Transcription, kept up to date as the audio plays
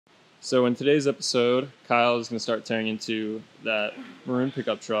So in today's episode, Kyle is going to start tearing into that maroon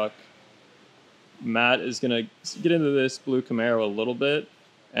pickup truck. Matt is going to get into this blue Camaro a little bit.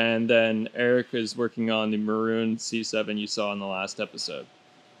 And then Eric is working on the maroon C7 you saw in the last episode.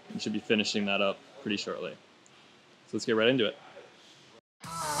 And should be finishing that up pretty shortly. So let's get right into it.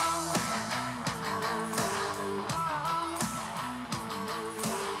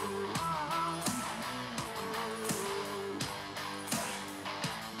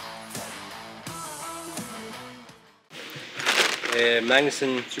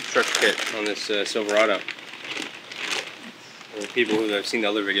 Magnuson Supercharged kit on this Silverado. For people who have seen the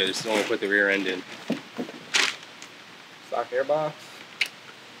other videos, only put the rear end in. Stock airbox.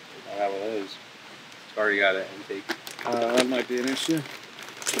 I have one of those. It's already got an intake. That might be an issue.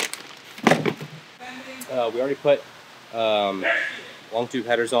 We already put long tube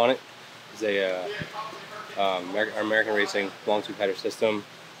headers on it. It's a American Racing long tube header system.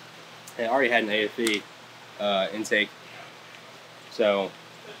 And it already had an AFE intake. So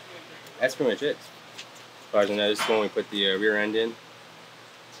that's pretty much it. As far as I know, this is when we put the rear end in. It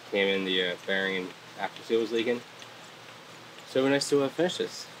came in the bearing and after seal was leaking. So we're nice to finish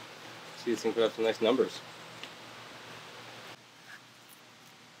this. See this thing put up some nice numbers.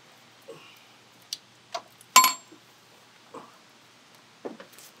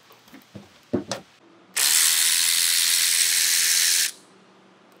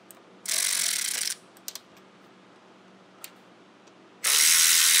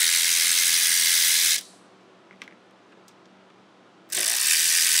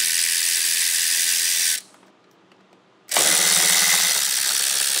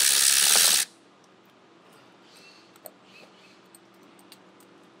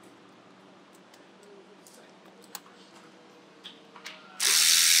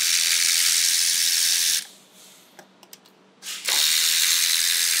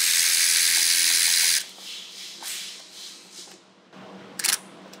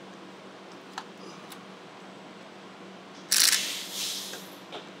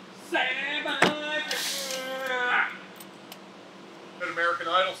 American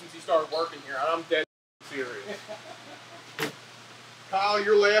Idol since he started working here. I'm dead serious. Kyle,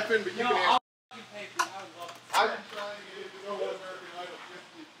 you're laughing, but you can answer. I've been trying to get him to go to American Idol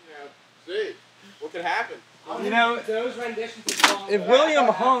just to, see what could happen. You know, those renditions if William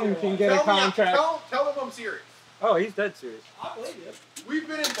Hung can get a contract. Tell him I'm serious. Oh, he's dead serious. I believe you. We've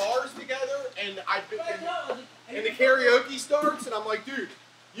been in bars together, and I've been and the karaoke starts, and I'm like, dude,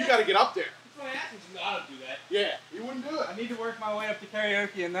 you got to get up there. That's why I asked him. I don't do that. Yeah, he wouldn't do it. I need to work my way up to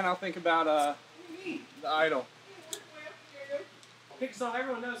karaoke, and then I'll think about What do you mean? the Idol. Pick a song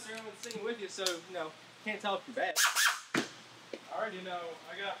everyone knows, so everyone's singing with you, so you know, can't tell if you're bad. I already know.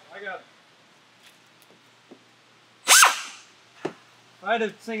 I got. If I had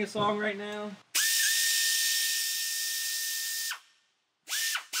to sing a song right now.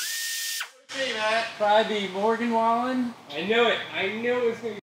 Hey, Matt. Probably be Morgan Wallen. I knew it. I knew it was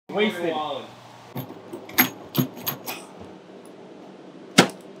going to be Wasted. Morgan Wallen.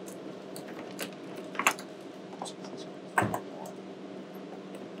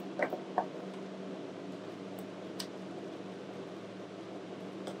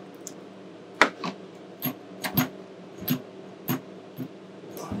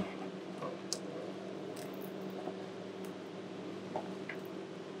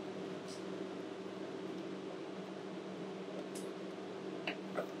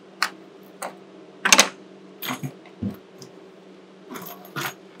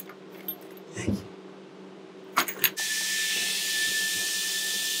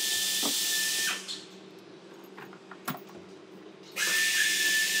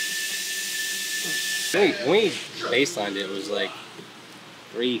 When we baselined it, it was like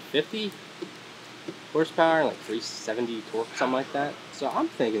 350 horsepower, like 370 torque, something like that. So I'm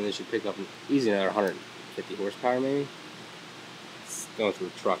thinking this should pick up easy another 150 horsepower maybe. It's going through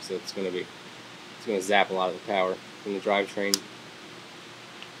a truck, so it's going to zap a lot of the power from the drivetrain.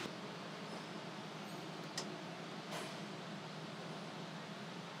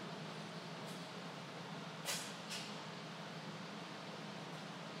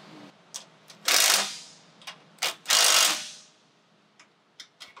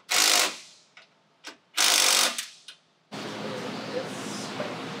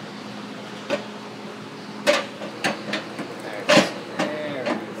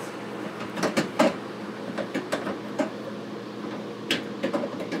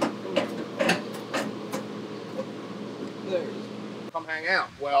 Come hang out.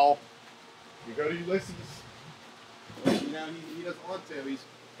 Well, you go to Ulysses. You know, he doesn't want to. He's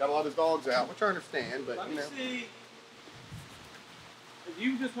got a lot of his dogs out, which I understand, but Let you me know. see. If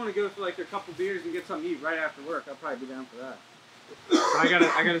you just want to go for like a couple beers and get something to eat right after work, I'll probably be down for that. But I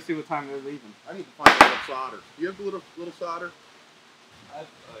gotta see what time they're leaving. I need to find a little solder. You have the little solder? All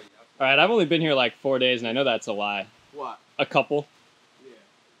right, I've only been here like 4 days, and I know that's a lie. What? A couple. Yeah.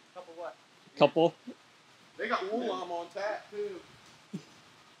 Couple what? Couple. They got Woolam on tap too.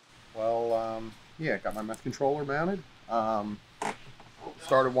 Well, yeah, got my meth controller mounted.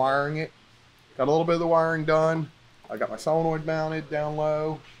 Started wiring it. Got a little bit of the wiring done. I got my solenoid mounted down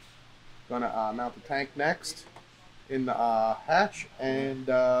low. Gonna mount the tank next in the hatch, and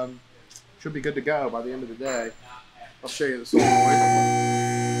should be good to go by the end of the day. I'll show you the solenoid.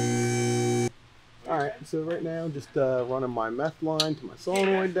 Alright, so right now just running my meth line to my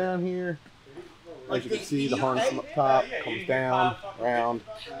solenoid down here. As you can see, the harness from up top comes down, around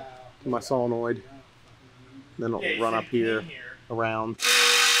to my solenoid. Then it'll run up here, around. And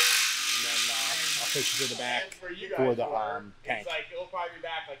then I'll push it to the back for the tank. It'll probably be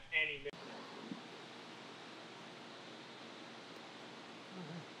back like any minute.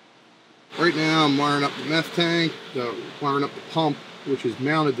 Right now I'm wiring up the meth tank, wiring up the pump, which is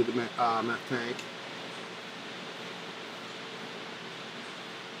mounted to the meth tank.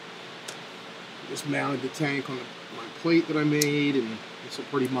 Just mounted the tank on my plate that I made, and this will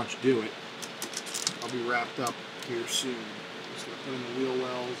pretty much do it. I'll be wrapped up here soon. Just gonna put in the wheel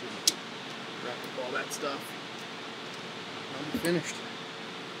wells and wrap up all that stuff. I'll be finished.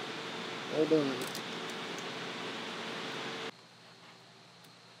 All done.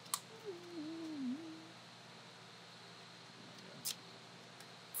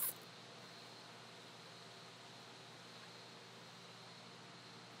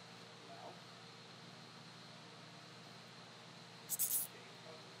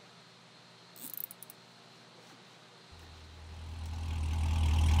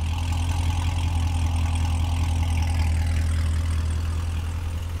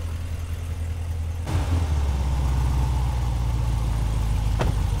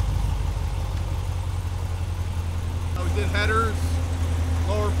 Did headers,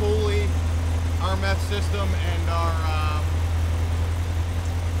 lower pulley, our meth system, and our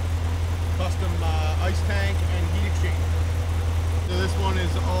custom ice tank and heat exchanger. So this one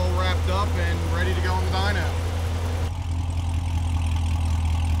is all wrapped up and ready to go on the dyno.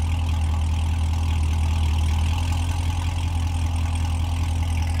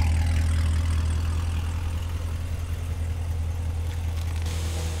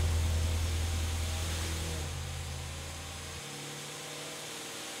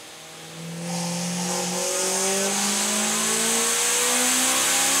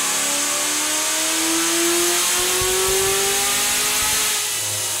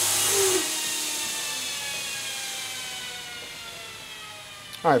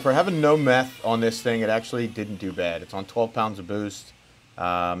 Alright, for having no meth on this thing, it actually didn't do bad. It's on 12 pounds of boost.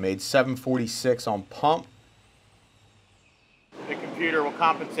 Made 746 on pump. The computer will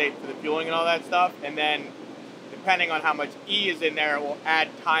compensate for the fueling and all that stuff, and then depending on how much E is in there, it will add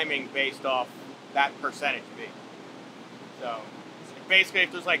timing based off that percentage of E. So basically,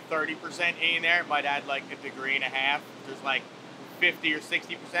 if there's like 30% E in there, it might add like 1.5 degrees. If there's like 50 or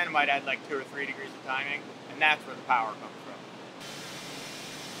 60%, it might add like 2 or 3 degrees of timing, and that's where the power comes from.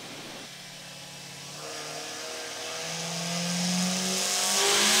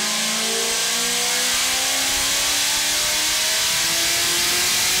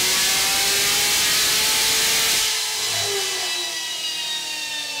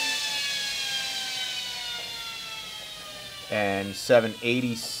 And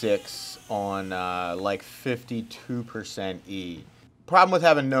 786 on like 52% E. Problem with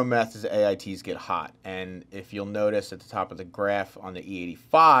having no meth is the AITs get hot, and if you'll notice at the top of the graph on the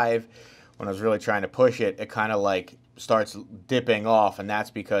E85, when I was really trying to push it, it kind of like starts dipping off, and that's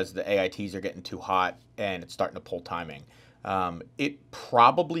because the AITs are getting too hot and it's starting to pull timing. It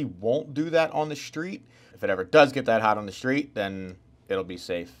probably won't do that on the street. If it ever does get that hot on the street, then it'll be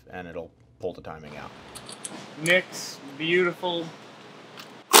safe and it'll pull the timing out. Nick's beautiful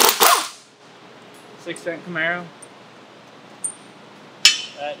 610 Camaro.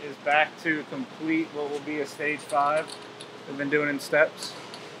 That is back to complete what will be a stage 5. We've been doing in steps.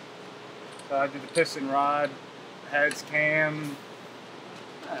 So I did the piston rod, heads, cam.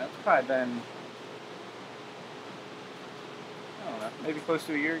 It's probably been, I don't know, maybe close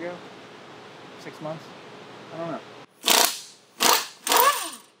to a year ago? 6 months? I don't know.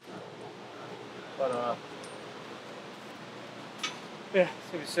 But yeah,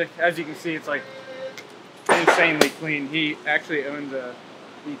 it's gonna be sick. As you can see, it's like insanely clean. He actually owns a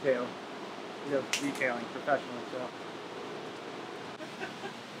detail. He does detailing professionally, so.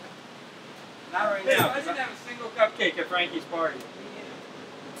 Not right now. I didn't have a single cupcake at Frankie's party.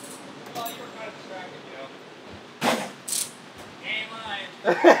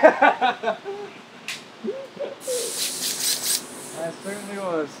 That certainly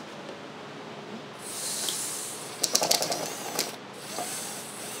was.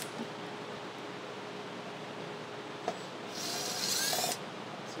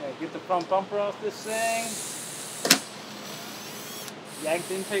 So yeah, get the front bumper off this thing.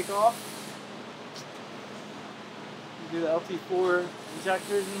 Yanked intake off. Do the LT4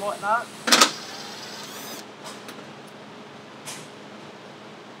 injectors and whatnot.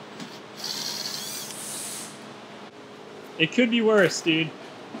 It could be worse, dude.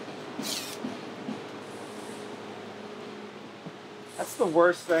 That's the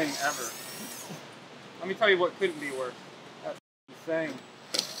worst thing ever. Let me tell you what couldn't be worse. That thing.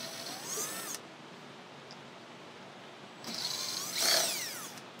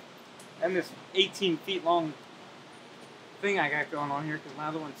 And this 18 feet long thing I got going on here because my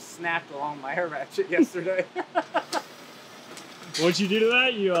other one snapped along my air ratchet yesterday. What'd you do to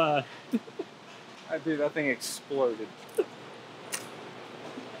that? You Dude, that thing exploded.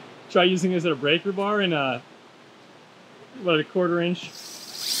 try using this as a breaker bar and what, a 1/4 inch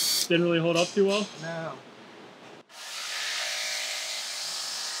didn't really hold up too well? No.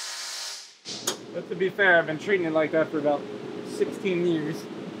 But to be fair, I've been treating it like that for about 16 years.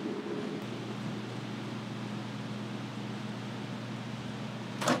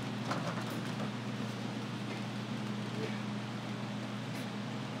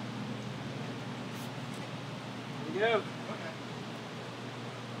 There you go.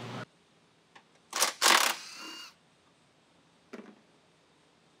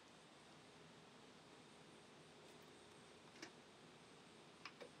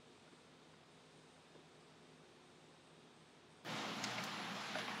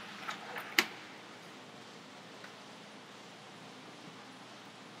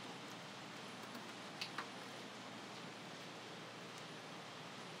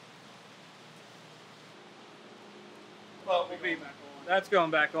 Well, we'll be back on. That's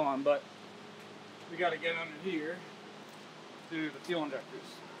going back on, but we got to get under here to the fuel injectors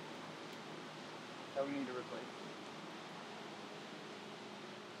that we need to replace.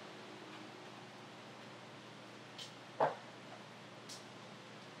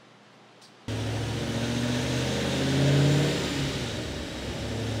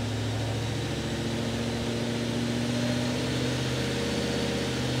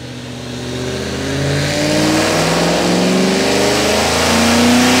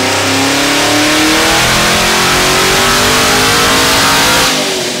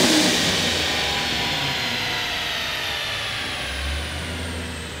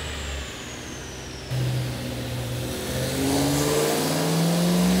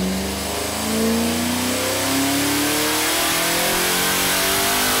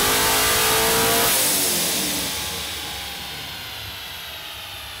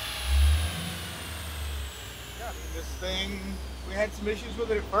 This thing, we had some issues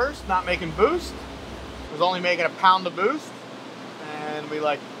with it at first, not making boost. It was only making a pound of boost, and we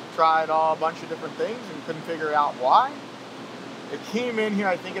tried a bunch of different things and couldn't figure out why. It came in here,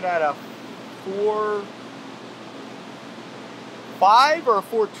 I think it had a 4.5 or a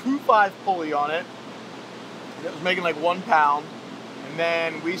 4.25 pulley on it, and it was making 1 pound. And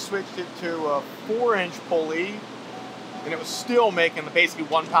then we switched it to a 4-inch pulley, and it was still making basically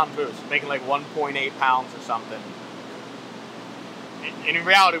 1 pound boost, making 1.8 pounds or something. And in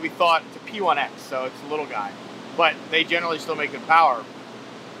reality, we thought it's a P1X, so it's a little guy, but they generally still make good power.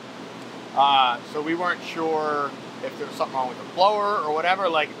 So we weren't sure if there was something wrong with the blower or whatever.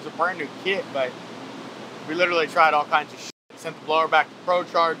 It was a brand new kit, but we literally tried all kinds of shit. Sent the blower back to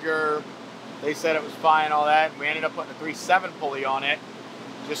Supercharged. They said it was fine, all that, and we ended up putting a 3.7 pulley on it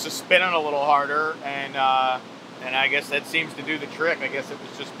just to spin it a little harder, and I guess that seems to do the trick. I guess it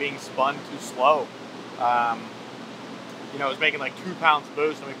was just being spun too slow. It was making 2 pounds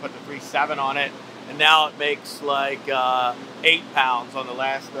boost, and we put the 3.7 on it, and now it makes 8 pounds on the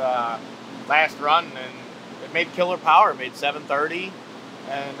last run, and it made killer power. It made 730,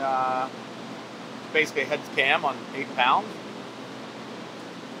 and basically heads cam on 8 pounds.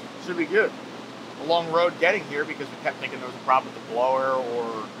 Should be good. A long road getting here because we kept thinking there was a problem with the blower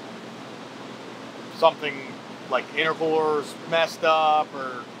or something like intercoolers messed up,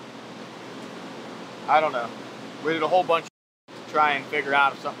 or I don't know. We did a whole bunch to try and figure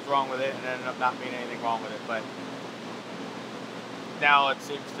out if something's wrong with it, and ended up not being anything wrong with it. But now it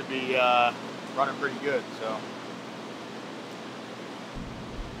seems to be running pretty good. So.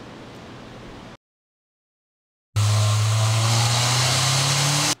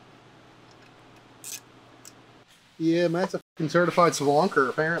 Yeah, Matt's a fucking certified swonker,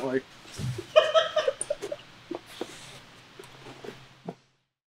 apparently.